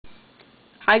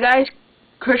Hi guys,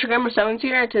 Crucial Gamer 7's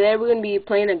here, and today we're going to be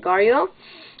playing a Gario,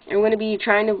 and we're going to be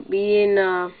trying to be in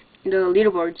the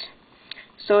leaderboards.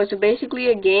 So it's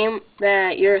basically a game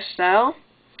that you're a cell,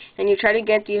 and you try to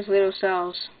get these little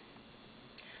cells.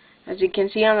 As you can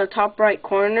see on the top right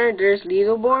corner, there's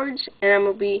leaderboards, and I'm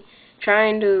going to be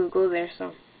trying to go there,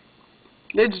 so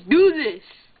let's do this!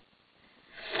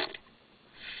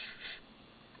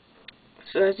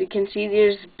 So as you can see,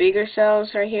 there's bigger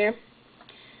cells right here.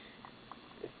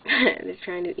 They're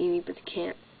trying to eat me, but they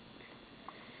can't.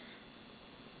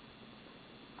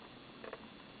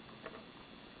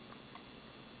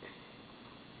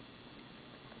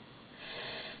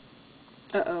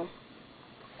 Uh-oh.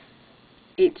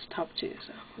 It's top 2,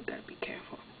 so we gotta be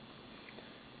careful.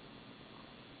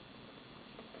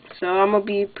 So I'm gonna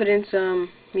be putting some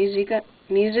music.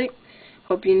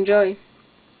 Hope you enjoy.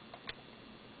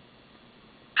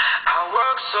 I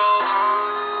work so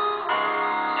hard,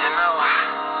 you know.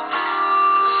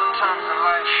 Sometimes in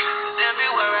life,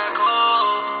 everywhere I go,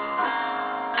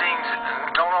 things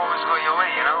don't always go your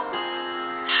way, you know.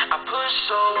 I push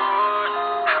so hard.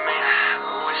 I mean,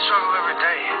 we struggle every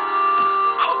day,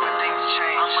 hoping things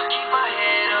change. I'ma keep my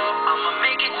head up, I'ma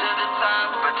make it to the top.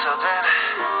 But till then,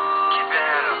 keep your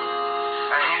head up.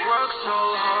 I work so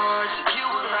hard to get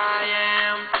where I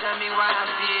am. Tell me why I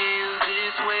feel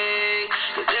this way.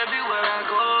 'Cause everywhere I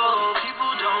go,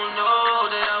 people don't know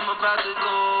that I'm about to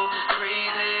go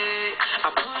crazy. I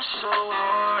push so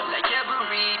hard, like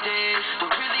every day.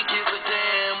 Don't really give a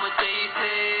damn what they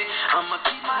say. I'ma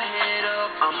keep my head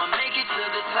up, I'ma make it to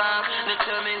the top. Now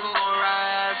tell me who gon'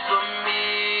 ride for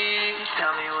me.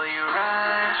 Tell me will you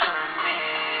ride for me.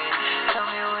 Tell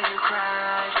me will you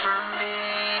cry for me.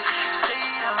 Stay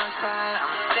on my side,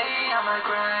 I'ma stay on my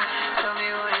grind. Tell me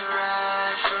will you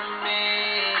ride for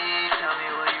me. Tell me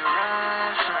will you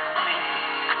ride for me.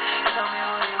 Tell me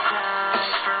will you cry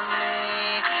for me.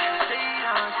 Stay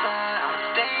on my side, I'ma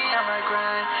stay on my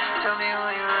grind. Tell me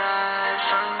will you ride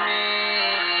for me.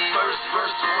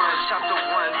 Verse 1, chapter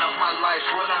 1 of my life.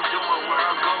 What I'm doing, where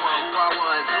I'm going, who I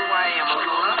was, who I am,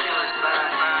 alone I feel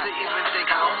inside. To even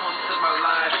think I almost took my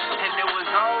life. And it was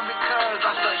all because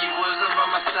I thought you wasn't by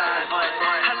my side. But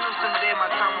I knew someday my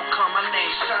time will come, my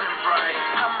name's shining bright.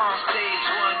 I'm on stage,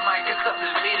 one mic, it's up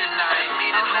to me tonight.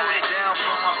 I hold it down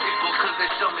for my people cause they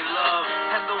show me love.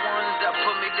 And the ones that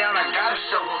put me down, I gotta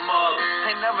show them up.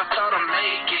 They never thought I'd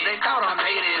make it, they thought I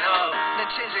made it up. They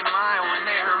changed their mind when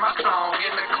they heard my song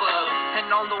in the club. And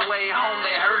on the way home,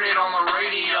 they heard it on the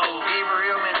radio.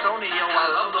 Gabriel Antonio, I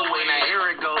love the way, now here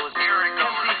it goes.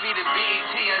 MTV to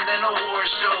BET and then award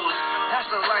shows. That's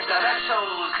the life that I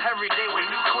chose. Every day with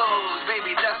new clothes,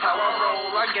 baby, that's how I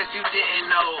roll. I guess you didn't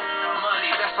know.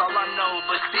 Money, that's all I know.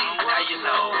 But see, now you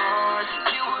know.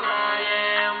 You where I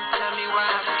am. Tell me why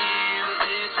I feel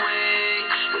this way.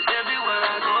 'Cause everywhere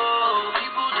I go,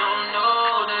 people don't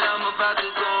know that I'm about to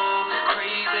go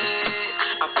crazy.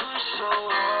 I push so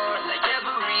hard, like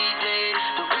every day.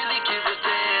 Don't really give a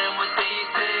damn what they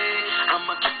say.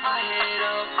 I'ma keep my head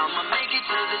up, I'ma make it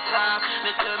to the top.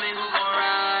 Now tell me who gon'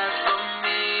 ride for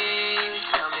me.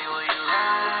 Tell me will you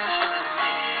ride for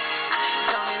me.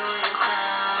 Tell me will you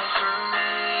cry for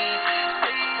me.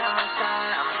 Stay on my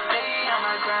side, I'ma stay on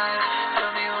my grind.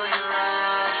 Tell me will you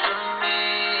ride for me.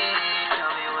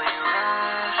 Tell me will you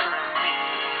ride for me.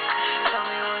 Tell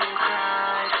me will you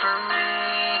cry for me.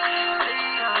 Stay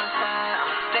on my side,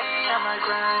 I'ma stay on my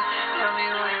grind. Tell me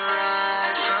will you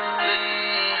ride for me.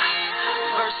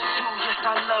 Verse 2, yes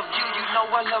I love you, you know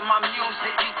I love my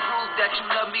music. You prove that you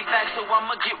love me back, so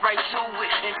I'ma get right to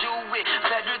it and do it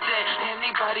better than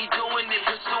anybody doing it.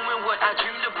 Pursuing what I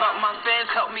dreamed about, my fans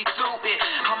help me through it.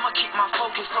 I'ma keep my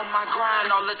focus on my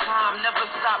grind all the time, never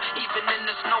stop, even in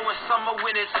the snow and summer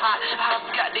when it's hot.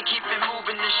 I've got to keep it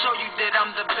moving to show you that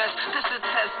I'm the best. This is a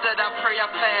test that I pray I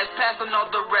pass, passing all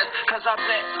the rest. 'Cause I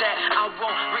bet that I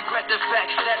won't regret the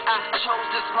fact that I chose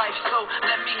this life, so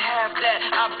let me have that.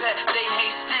 I bet they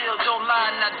hate still, don't lie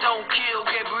and I don't kill.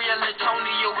 Gabriel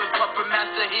Antonio and Puppet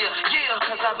Master here, yeah.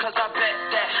 'Cause I bet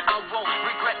that I won't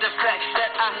regret the fact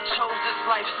that I chose this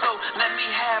life, so let me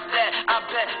have that. I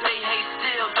bet they hate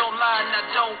still, don't lie and I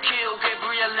don't kill.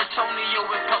 Gabriel Antonio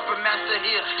and Puppet Master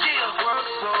here, yeah. Work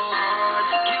so hard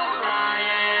to get where I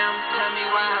am. Tell me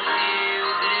why I feel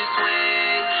this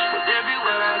way. 'Cause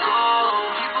everywhere I go,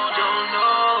 people don't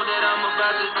know that I'm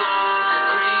about to go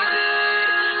crazy.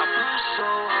 I push so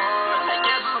hard, like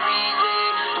every day.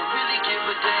 Don't really give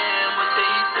a damn what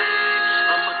they say.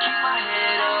 I'ma keep my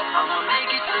head up, I'ma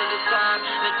make it to the top.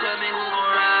 Now tell me who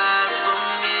gon' ride for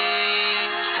me.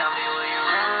 Tell me will you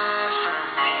ride for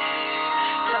me.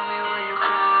 Tell me will you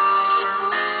cry for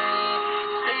me.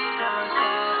 Stay on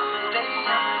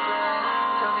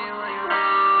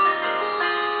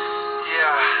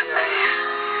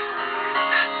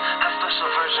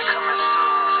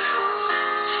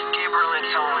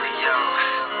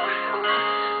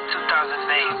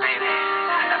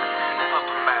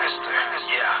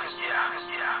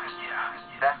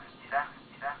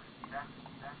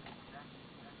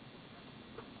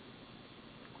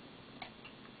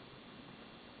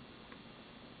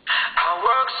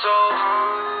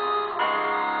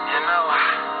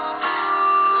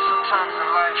sometimes in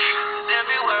life,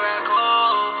 everywhere I go,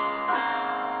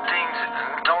 things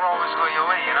don't always go your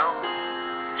way, you know?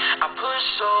 I push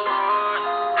so hard,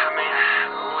 I mean,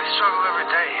 we struggle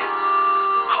every day,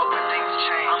 hoping things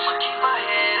change. I'ma keep my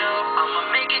head up, I'ma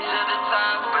make it to the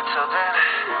top, but till then,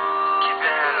 keep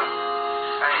your head up.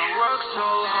 I work so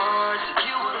hard to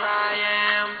get where I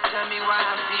am, tell me why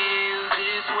I feel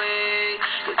this way,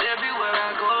 'cause everywhere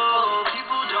I go,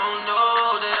 people don't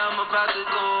know that I'm about to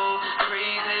go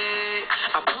crazy.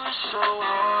 I push so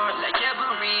hard, like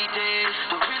every day,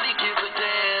 don't really give a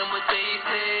damn what they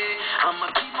say. I'ma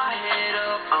keep my head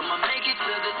up, I'ma make it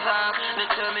to the top. Now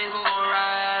tell me who gon'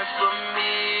 ride for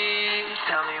me.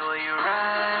 Tell me will you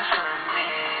ride for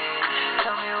me?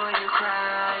 Tell me will you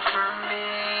cry for me?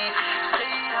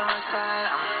 Stay on my side,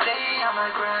 I'ma stay on my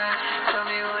grind. Tell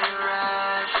me will you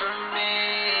ride for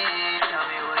me? Tell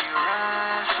me will you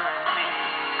ride for me?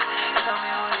 Tell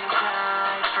me will you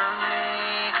cry for me?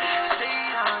 Stay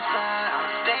on my side, I'ma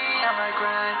stay on my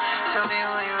grind. Tell me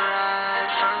will you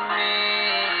ride for me?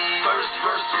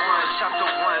 Verse 1, chapter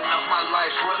 1 of my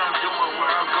life, what I'm doing,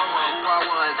 where I'm going, who I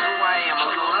was, who I am,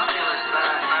 although I feel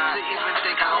inside. To even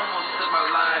think I almost took my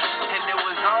life, and it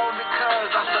was all because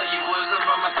I thought you wasn't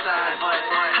by my side. But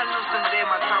I knew someday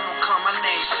my time will come, my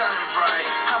name's shining bright.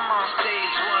 I'm on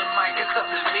stage, one mic, it's up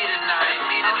to me tonight.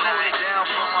 I hold it down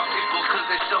for my people, 'cause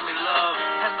they show me love.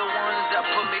 And the ones that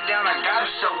put me down, I gotta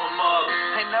show them up.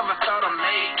 They never thought I'd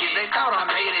make it, they thought I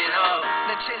made it up.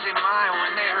 They changed their mind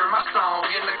when they heard my song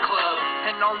in the club.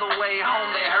 And on the way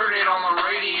home, they heard it on the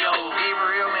radio.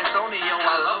 Gabriel and Antonio,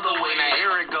 I love the way, now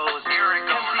here it goes.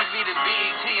 MTV to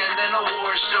BET and then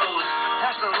award shows.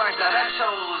 That's the life that I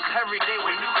chose. Every day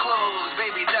with new clothes,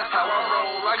 baby, that's how I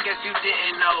roll. I guess you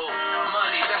didn't know.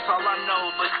 Money, that's all I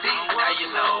know, but see, now you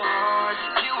know. Hard to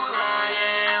get where I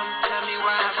am. Tell me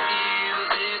why I feel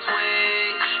this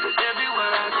way. 'Cause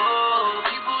everywhere I go,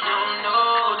 people don't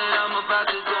know that I'm about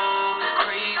to go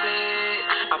crazy.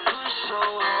 I push so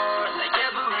hard, like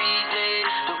every day.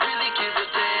 Don't really give a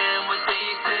damn what they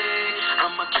say.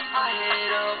 I'ma keep my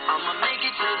head up, I'ma make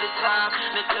it to the top.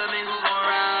 Now tell me who gon'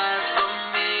 ride for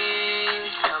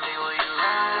me. Tell me will you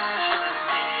ride for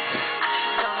me?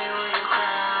 Tell me will you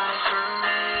cry for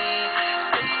me?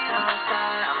 Stay on my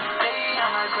side, I'ma stay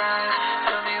on my grind.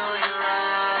 Tell me will you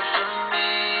ride for me?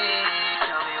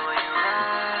 Tell me will you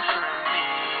ride for me?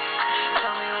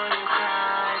 Tell me will you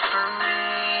cry for me?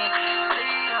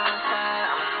 Stay on my side,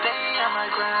 I'ma stay on my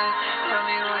grind. Tell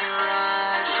me will you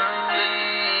ride for me?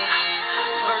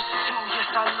 Verse 2, yes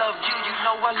I love you, you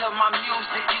know I love my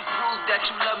music. You prove that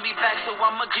you love me back, so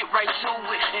I'ma get right to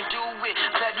it and do it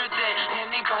better than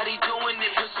anybody doing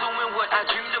it. Pursuing what I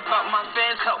dreamed about, my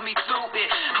fans help me through it.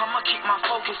 I'ma keep my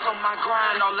focus on my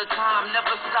grind all the time,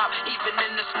 never stop, even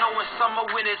in the snow and summer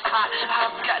when it's hot.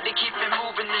 I've got to keep it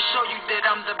moving to show you that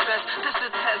I'm the best. This is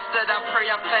a test that I pray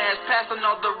I pass, passing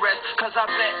all the rest. 'Cause I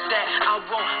bet that I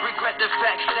won't regret the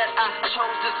fact that I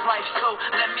chose this life, so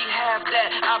let me have that.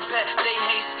 I bet they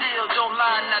hate still, don't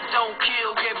lie, now don't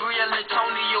kill. Gabriel,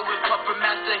 Antonio, and Puppet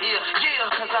Master here, yeah.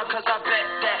 'Cause I bet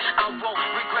that I won't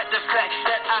regret the fact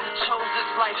that I chose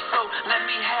this life, so let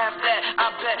me have that. I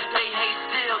bet they hate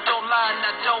still, don't lie,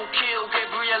 now don't kill.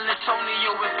 Gabriel,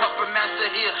 Antonio, and Puppet Master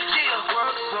here, yeah.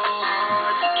 Work so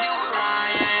hard to get where I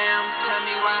am. Tell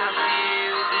me why I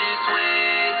feel this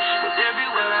way. 'Cause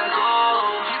everywhere I go,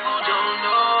 people don't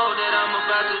know that I'm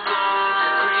about to go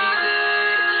crazy.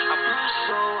 I push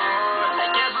so hard,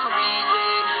 like every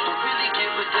day. Don't really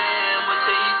give a damn what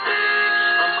they say.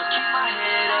 I'ma keep my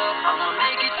head up, I'ma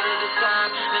make it to the top.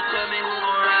 Now tell me who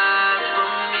gon' ride for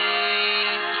me.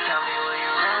 Tell me will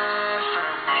you ride for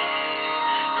me?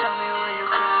 Tell me will you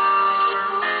cry for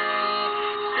me?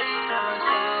 Stay on my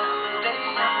side, stay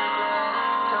on my grind.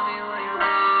 Tell me will you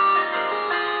ride for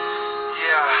me?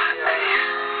 Yeah, hey.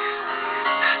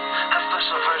 A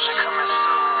special version coming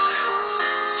soon.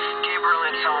 Gabriel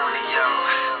and Antonio.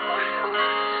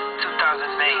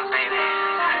 2008, baby.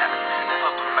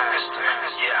 Puppet Master.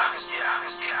 Yeah.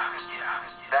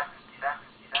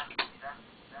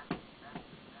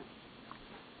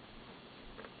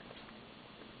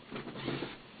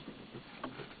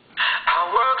 I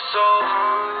work so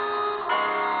hard,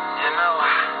 you know.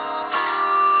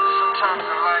 Sometimes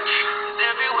in life,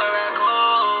 everywhere I go,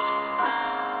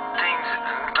 things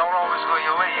don't always go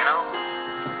your way, you know.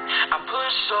 I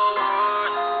push so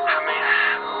hard, I mean,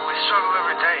 we struggle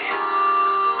every day,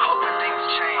 hoping things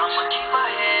change. I'ma keep my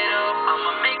head up,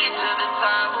 I'ma make it to the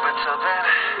top, but till then,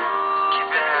 keep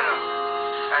your head up.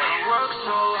 I work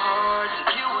so hard to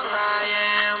get where I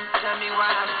am. Tell me why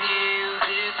I feel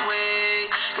this way.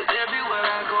 'Cause everywhere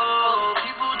I go,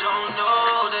 people don't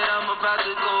know that I'm about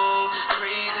to go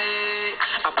crazy.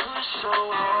 so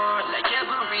hard, like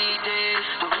every day.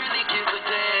 Don't really give a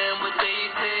damn what they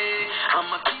say.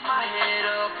 I'ma keep my head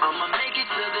up, I'ma make it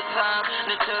to the top.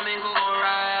 Now tell me who gon'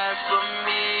 ride for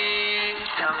me.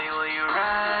 Tell me will you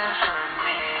ride for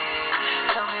me.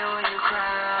 Tell me will you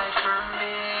cry for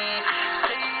me.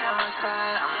 Stay on my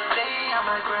side, I'ma stay on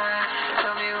my grind.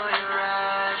 Tell me will you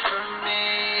ride for me.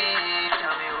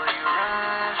 Tell me will you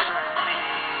ride for me.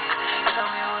 Tell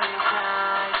me will you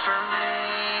cry for me.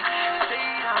 Stay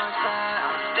on my side,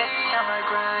 I'ma stay on my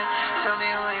grind. Tell me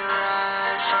will you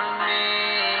ride for me.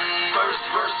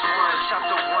 Verse 1,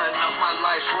 chapter 1 of my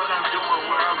life. What I'm doing,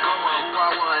 where I'm going, who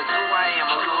I was, who I am,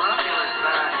 alone I feel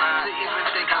inside. To even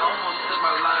think I almost took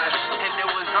my life. And it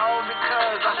was all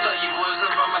because I thought you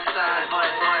wasn't by my side. But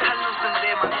I knew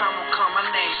someday my time will come, my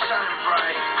name's shining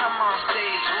bright. I'm on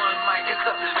stage, one mic, it's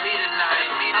up to me tonight.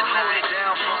 I hold it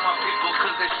down for my people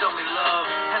cause they show me love.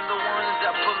 And the ones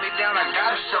that put me down, I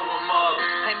gotta show them up.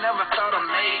 They never thought I'd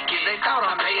make it, they thought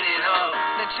I made it up.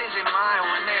 They changed their mind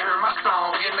when they heard my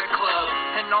song in the club.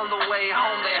 And on the way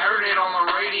home, they heard it on the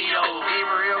radio.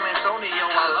 Gabriel Antonio,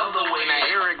 I love the way, now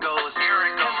here it goes.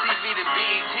 MTV to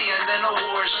BET and then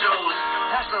award shows.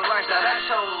 That's the life that I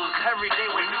chose. Every day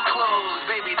with new clothes.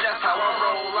 Baby, that's how I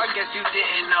roll. I guess you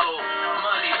didn't know.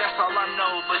 Money, that's all I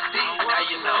know. But see, now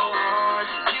you know.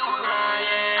 You who I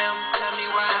am. Tell me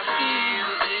why I feel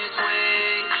this way.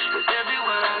 Cause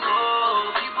everywhere I go,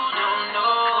 people don't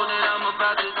know that I'm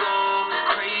about to go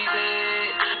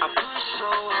crazy. I push so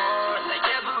hard, like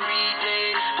every day.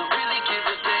 Don't really give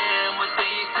a damn what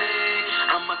they say.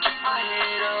 I'ma keep my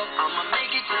head up, I'ma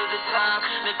make it to the top.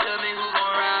 Now tell me who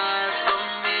gon' ride for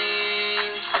me.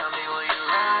 Tell me will you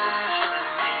ride for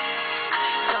me.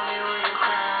 Tell me will you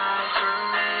cry for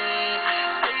me.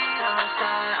 Stay on my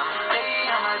side, I'ma stay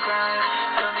on my grind.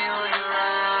 Tell me will you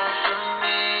ride for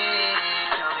me.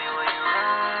 Tell me will you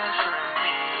ride for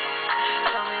me.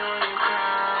 Tell me will you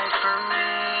cry for me.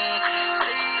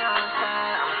 Stay on my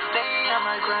side, I'ma stay on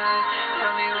my grind.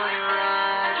 Tell me will you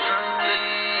ride for me.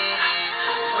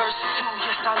 Verse 2,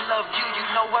 yes I love you, you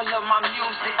know I love my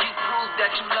music. You prove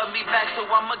that you love me back, so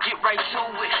I'ma get right to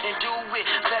it and do it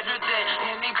better than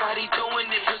anybody doing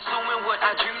it. Pursuing what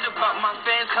I dreamed about, my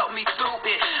fans help me through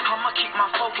it. I'ma keep my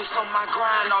focus on my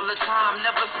grind all the time,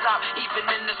 never stop, even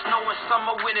in the snow and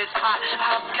summer when it's hot.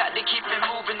 I've got to keep it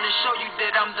moving to show you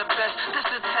that I'm the best. This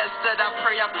is a test that I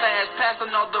pray I pass,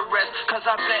 passing all the rest. Cause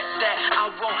I bet that I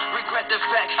won't regret the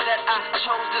fact that I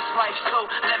chose this life, so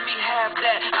let me have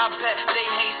that. I bet they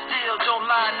hate still, don't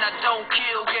lie, and I don't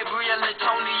kill. Gabriel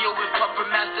Antonio and Puppet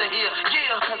Master here,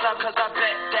 yeah. Cause I bet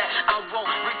that I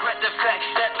won't regret the fact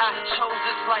that I chose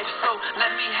this life, so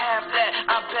let me have that.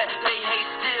 I bet they hate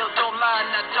still, don't lie,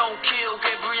 and I don't kill.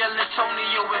 Gabriel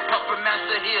Antonio and Puppet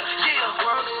Master here, yeah.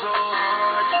 Work so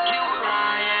hard to get where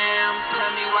I am.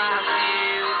 Tell me why I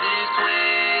feel this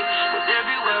way. Cause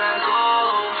everywhere I go,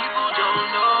 people don't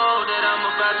know that I'm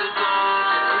about to go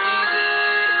crazy.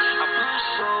 I push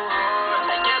so hard,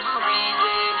 like every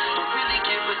day. Don't really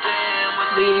give a damn what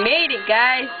We made it,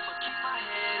 guys. keep my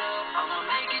head up, I'ma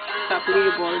make it to Top the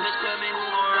leaderboards. top. Tell me who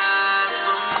gon' ride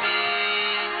for me.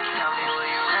 Tell me will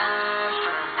you ride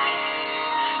for me.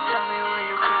 Tell me will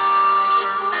you cry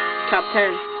for me. Top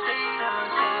 10.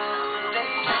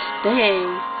 Dang.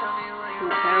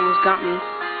 That almost got me. Yeah,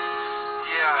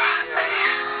 hey.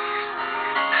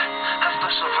 A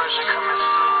special version coming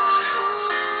soon.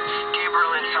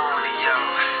 Gabriel Antonio.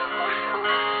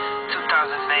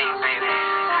 2008, baby.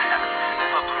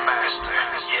 Puppet Master.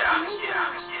 Yeah.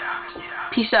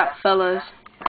 Peace out, fellas.